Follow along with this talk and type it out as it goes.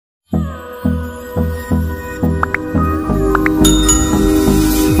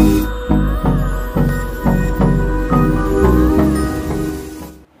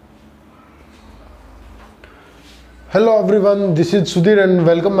Hello everyone, this is Sudhir and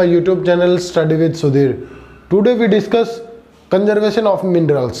welcome my YouTube channel Study with Sudhir. Today we discuss conservation of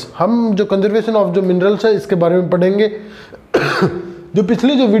minerals. हम जो conservation of जो minerals है इसके बारे में पढ़ेंगे। जो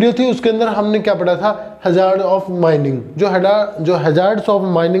पिछली जो वीडियो थी उसके अंदर हमने क्या पढ़ा था, हैजार्ड ऑफ माइनिंग। जो हैजार्ड्स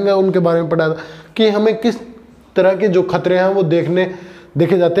ऑफ माइनिंग है उनके बारे में पढ़ा था कि हमें किस तरह के जो खतरे हैं वो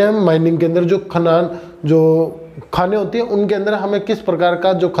देखे जाते हैं माइनिंग के अंदर। जो खाने होती है उनके अंदर हमें किस प्रकार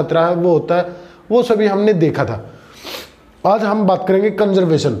का जो खतरा है वो होता है, वो सभी हमने देखा था। आज हम बात करेंगे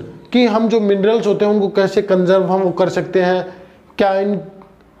कंजर्वेशन कि हम जो मिनरल्स होते हैं उनको कैसे कंजर्व हम कर सकते हैं। क्या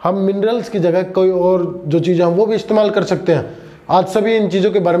हम मिनरल्स की जगह कोई और जो चीज़ें हैं वो भी इस्तेमाल कर सकते हैं। आज सभी इन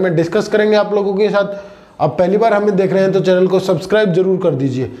चीज़ों के बारे में डिस्कस करेंगे आप लोगों के साथ। अब पहली बार हमें देख रहे हैं तो चैनल को सब्सक्राइब जरूर कर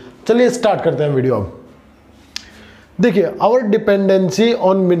दीजिए। चलिए स्टार्ट करते हैं वीडियो। अब देखिए, आवर डिपेंडेंसी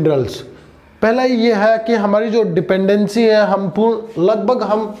ऑन मिनरल्स। पहला ये है कि हमारी जो डिपेंडेंसी है लगभग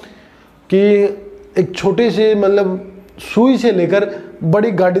हम कि एक छोटे से मतलब सुई से लेकर बड़ी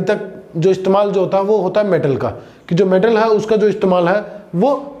गाड़ी तक जो इस्तेमाल जो होता है वो होता है मेटल का, कि जो मेटल है उसका जो इस्तेमाल है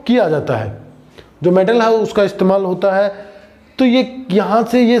वो किया जाता है। जो मेटल है उसका इस्तेमाल होता है। तो ये यहाँ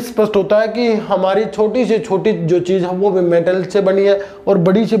से ये स्पष्ट होता है कि हमारी छोटी से छोटी जो चीज़ है वो भी मेटल से बनी है और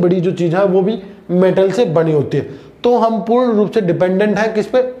बड़ी से बड़ी जो चीज़ है वो भी मेटल से बनी होती है। तो हम पूर्ण रूप से डिपेंडेंट हैं किस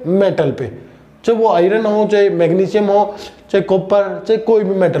पे, मेटल पे। चाहे वो आयरन हो, चाहे मैग्नीशियम हो, चाहे कॉपर, चाहे कोई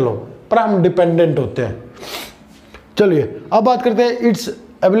भी मेटल हो, पर हम डिपेंडेंट होते हैं। चलिए अब बात करते हैं इट्स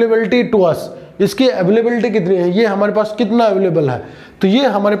अवेलेबिलिटी टू अस। इसकी अवेलेबिलिटी कितनी है, ये हमारे पास कितना अवेलेबल है। तो ये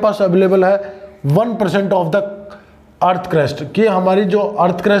हमारे पास अवेलेबल है 1% ऑफ द अर्थ क्रस्ट। कि हमारी जो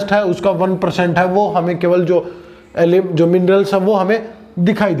अर्थ क्रस्ट है उसका 1% है, वो हमें केवल जो मिनरल्स है वो हमें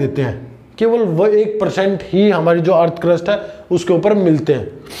दिखाई देते हैं। केवल वो 1% ही हमारी जो अर्थ क्रस्ट है उसके ऊपर मिलते हैं।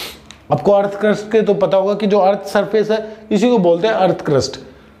 आपको अर्थ क्रस्ट के तो पता होगा कि जो अर्थ सरफेस है इसी को बोलते हैं अर्थ क्रस्ट।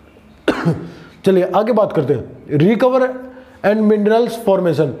 चलिए आगे बात करते हैं recover and minerals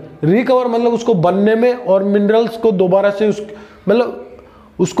formation. Recover मतलब उसको बनने में, और मिनरल्स को दोबारा से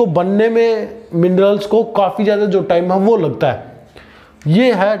उसको बनने में मिनरल्स को काफ़ी ज़्यादा जो टाइम है वो लगता है।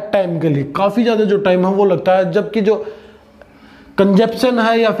 ये है टाइम के लिए काफ़ी ज़्यादा जो टाइम है वो लगता है, जबकि जो कंजप्शन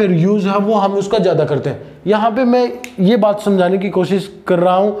है या फिर यूज़ है वो हम उसका ज़्यादा करते हैं। यहाँ पे मैं ये बात समझाने की कोशिश कर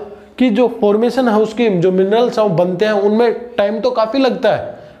रहा हूँ कि जो फॉर्मेशन है उसकी जो मिनरल्स हैं वो बनते हैं उनमें टाइम तो काफ़ी लगता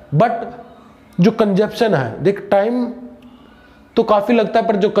है, बट जो कंजप्शन है, देख टाइम तो काफ़ी लगता है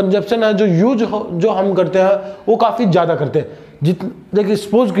पर जो कंजप्शन है, जो यूज जो हम करते हैं वो काफ़ी ज़्यादा करते हैं। देखिए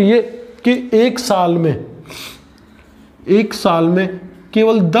सपोज कीजिए कि एक साल में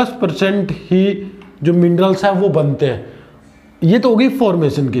केवल 10% ही जो मिनरल्स हैं वो बनते हैं। ये तो होगी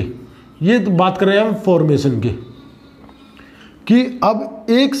फॉर्मेशन की, ये तो बात कर रहे हैं हम फॉर्मेशन की, कि अब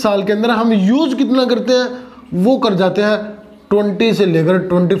एक साल के अंदर हम यूज कितना करते हैं वो कर जाते हैं 20 से लेकर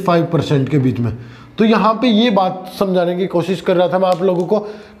 25% के बीच में। तो यहाँ पे ये बात समझाने की कोशिश कर रहा था मैं आप लोगों को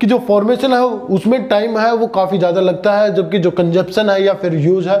कि जो फॉर्मेशन है उसमें टाइम है वो काफ़ी ज़्यादा लगता है, जबकि जो कंजप्शन है या फिर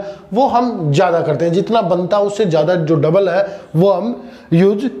यूज है वो हम ज़्यादा करते हैं। जितना बनता है उससे ज़्यादा जो डबल है वो हम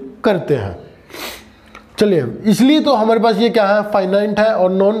यूज करते हैं। चलिए, इसलिए तो हमारे पास ये क्या है, फाइनाइट है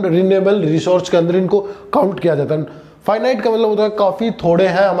और नॉन रिन्यूएबल रिसोर्स के अंदर इनको काउंट किया जाता है। फाइनाइट का मतलब होता है काफ़ी थोड़े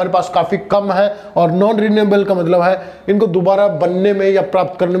हैं, हमारे पास काफ़ी कम है, और नॉन रिन्यूएबल का मतलब है इनको दोबारा बनने में या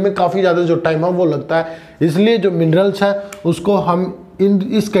प्राप्त करने में काफ़ी ज़्यादा जो टाइम है वो लगता है। इसलिए जो मिनरल्स हैं उसको हम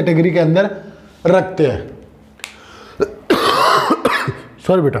इस कैटेगरी के अंदर रखते हैं।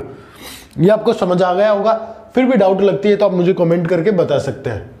 सॉरी बेटा, ये आपको समझ आ गया होगा। फिर भी डाउट लगती है तो आप मुझे कमेंट करके बता सकते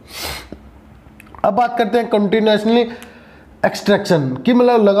हैं। अब बात करते हैं कंटिन्यूसली एक्सट्रैक्शन की,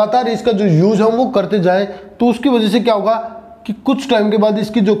 मतलब लगातार इसका जो यूज है वो करते जाए तो उसकी वजह से क्या होगा कि कुछ टाइम के बाद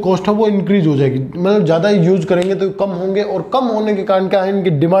इसकी जो कॉस्ट है वो इंक्रीज हो जाएगी। मतलब ज़्यादा यूज करेंगे तो कम होंगे, और कम होने के कारण क्या है, इनकी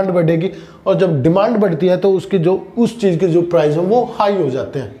डिमांड बढ़ेगी, और जब डिमांड बढ़ती है तो उसकी जो उस चीज़ के जो प्राइस है वो हाई हो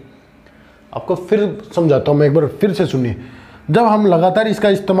जाते हैं। आपको फिर समझाता हूँ मैं, एक बार फिर से सुनिए। जब हम लगातार इसका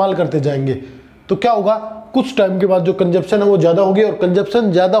इस्तेमाल करते जाएंगे तो क्या होगा, कुछ टाइम के बाद जो कंजप्शन है वो ज़्यादा होगी, और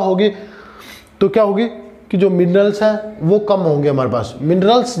कंजप्शन ज़्यादा होगी तो क्या होगी कि जो मिनरल्स हैं वो कम होंगे हमारे पास।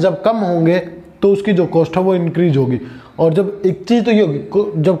 मिनरल्स जब कम होंगे तो उसकी जो कॉस्ट है वो इंक्रीज होगी, और जब एक चीज़ तो ये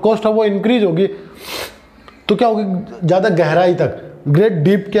होगी, जब कॉस्ट है वो इंक्रीज होगी तो क्या होगी, ज़्यादा गहराई तक ग्रेट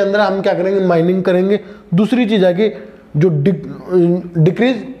डीप के अंदर हम क्या करेंगे, माइनिंग करेंगे। दूसरी चीज़ है कि जो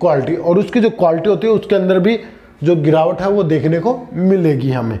डिक्रीज क्वालिटी, और उसकी जो क्वालिटी होती है उसके अंदर भी जो गिरावट है वो देखने को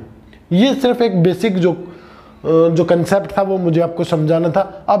मिलेगी हमें। ये सिर्फ एक बेसिक जो कंसेप्ट था वो मुझे आपको समझाना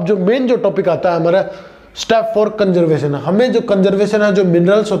था। अब जो मेन जो टॉपिक आता है हमारा स्टेप फॉर कंजर्वेशन, हमें जो कंजर्वेशन है, जो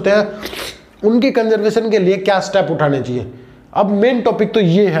मिनरल्स होते हैं उनकी कंजर्वेशन के लिए क्या स्टेप उठाने चाहिए। अब मेन टॉपिक तो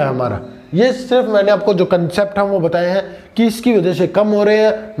ये है हमारा। ये सिर्फ मैंने आपको जो कंसेप्ट है वो बताए हैं कि इसकी वजह से कम हो रहे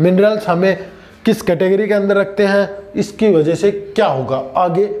हैं मिनरल्स, हमें किस कैटेगरी के अंदर रखते हैं, इसकी वजह से क्या होगा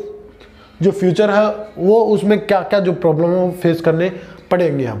आगे जो फ्यूचर है वो उसमें क्या क्या जो प्रॉब्लम है वो फेस करने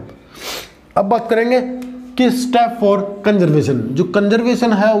पड़ेंगे हम। अब बात करेंगे कि स्टेप फॉर कंजर्वेशन, जो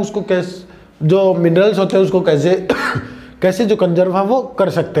कंजर्वेशन है उसको कैसे, जो मिनरल्स होते हैं उसको कैसे कैसे जो कंजर्व है वो कर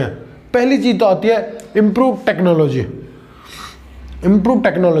सकते हैं। पहली चीज तो आती है इम्प्रूव टेक्नोलॉजी। इम्प्रूव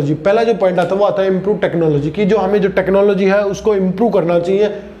टेक्नोलॉजी, पहला जो पॉइंट आता है वो आता है इम्प्रूव टेक्नोलॉजी की, जो हमें जो टेक्नोलॉजी है उसको इम्प्रूव करना चाहिए।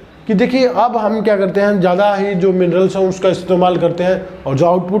 कि देखिए अब हम क्या करते हैं, ज़्यादा ही जो मिनरल्स हैं उसका इस्तेमाल करते हैं और जो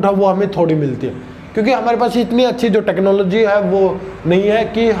आउटपुट है वो हमें थोड़ी मिलती है, क्योंकि हमारे पास इतनी अच्छी जो टेक्नोलॉजी है वो नहीं है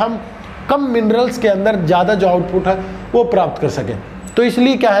कि हम कम मिनरल्स के अंदर ज़्यादा जो आउटपुट है वो प्राप्त कर सकें। तो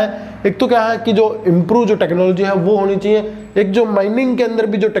इसलिए क्या है, एक तो क्या है कि जो इम्प्रूव जो टेक्नोलॉजी है वो होनी चाहिए। एक जो माइनिंग के अंदर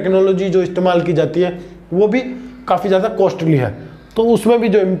भी जो टेक्नोलॉजी जो इस्तेमाल की जाती है वो भी काफ़ी ज़्यादा कॉस्टली है, तो उसमें भी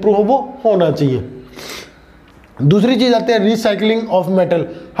जो इम्प्रूव हो वो होना चाहिए। दूसरी चीज़ आती है रिसाइकलिंग ऑफ मेटल।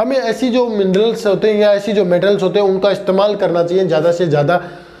 हमें ऐसी जो मिनरल्स होते हैं या ऐसी जो मेटल्स होते हैं उनका इस्तेमाल करना चाहिए ज़्यादा से ज़्यादा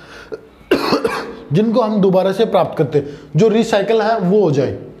जिनको हम दोबारा से प्राप्त करते हैं, जो रिसाइकल है वो हो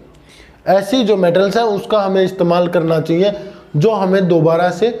जाए। ऐसी जो मेटल्स है उसका हमें इस्तेमाल करना चाहिए जो हमें दोबारा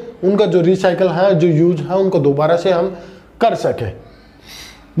से उनका जो रिसाइकल है, जो यूज है, उनको दोबारा से हम कर सकें।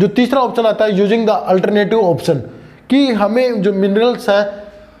 जो तीसरा ऑप्शन आता है यूजिंग द अल्टरनेटिव ऑप्शन, कि हमें जो मिनरल्स हैं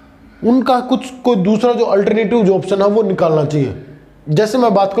उनका कुछ कोई दूसरा जो अल्टरनेटिव जो ऑप्शन है वो निकालना चाहिए। जैसे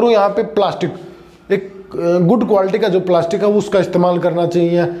मैं बात करूं यहाँ पे प्लास्टिक, एक गुड क्वालिटी का जो प्लास्टिक है उसका इस्तेमाल करना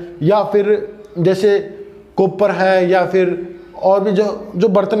चाहिए, या फिर जैसे कॉपर है या फिर और भी जो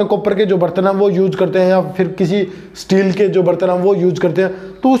बर्तन है, कॉपर के जो बर्तन हैं वो यूज करते हैं, या फिर किसी स्टील के जो बर्तन हैं वो यूज करते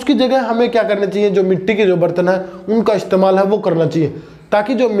हैं, तो उसकी जगह हमें क्या करना चाहिए, जो मिट्टी के जो बर्तन हैं उनका इस्तेमाल है वो करना चाहिए,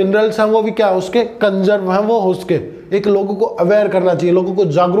 ताकि जो मिनरल्स हैं वो भी क्या उसके कंजर्व हैं वो हो सके। एक लोगों को अवेयर करना चाहिए, लोगों को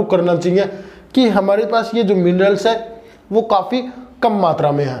जागरूक करना चाहिए कि हमारे पास ये जो मिनरल्स है वो काफ़ी कम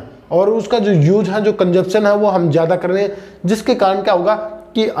मात्रा में है और उसका जो यूज है, जो कंजप्शन है वो हम ज़्यादा कर रहे हैं, जिसके कारण क्या होगा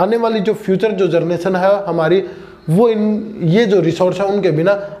कि आने वाली जो फ्यूचर जो जनरेशन है हमारी वो ये जो रिसोर्स है उनके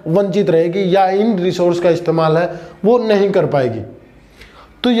बिना वंचित रहेगी या इन रिसोर्स का इस्तेमाल है वो नहीं कर पाएगी।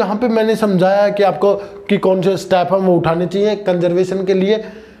 तो यहाँ पे मैंने समझाया कि आपको कि कौन से स्टेप हम वो उठाने चाहिए कंजर्वेशन के लिए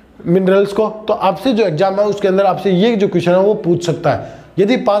मिनरल्स को। तो आपसे जो एग्जाम है उसके अंदर आपसे ये जो क्वेश्चन है वो पूछ सकता है।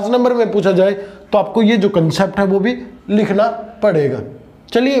 यदि 5 नंबर में पूछा जाए तो आपको ये जो कंसेप्ट है वो भी लिखना पड़ेगा।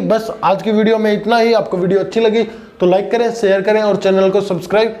 चलिए बस आज की वीडियो में इतना ही। आपको वीडियो अच्छी लगी तो लाइक करें, शेयर करें और चैनल को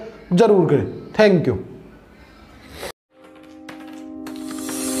सब्सक्राइब जरूर करें। Thank you.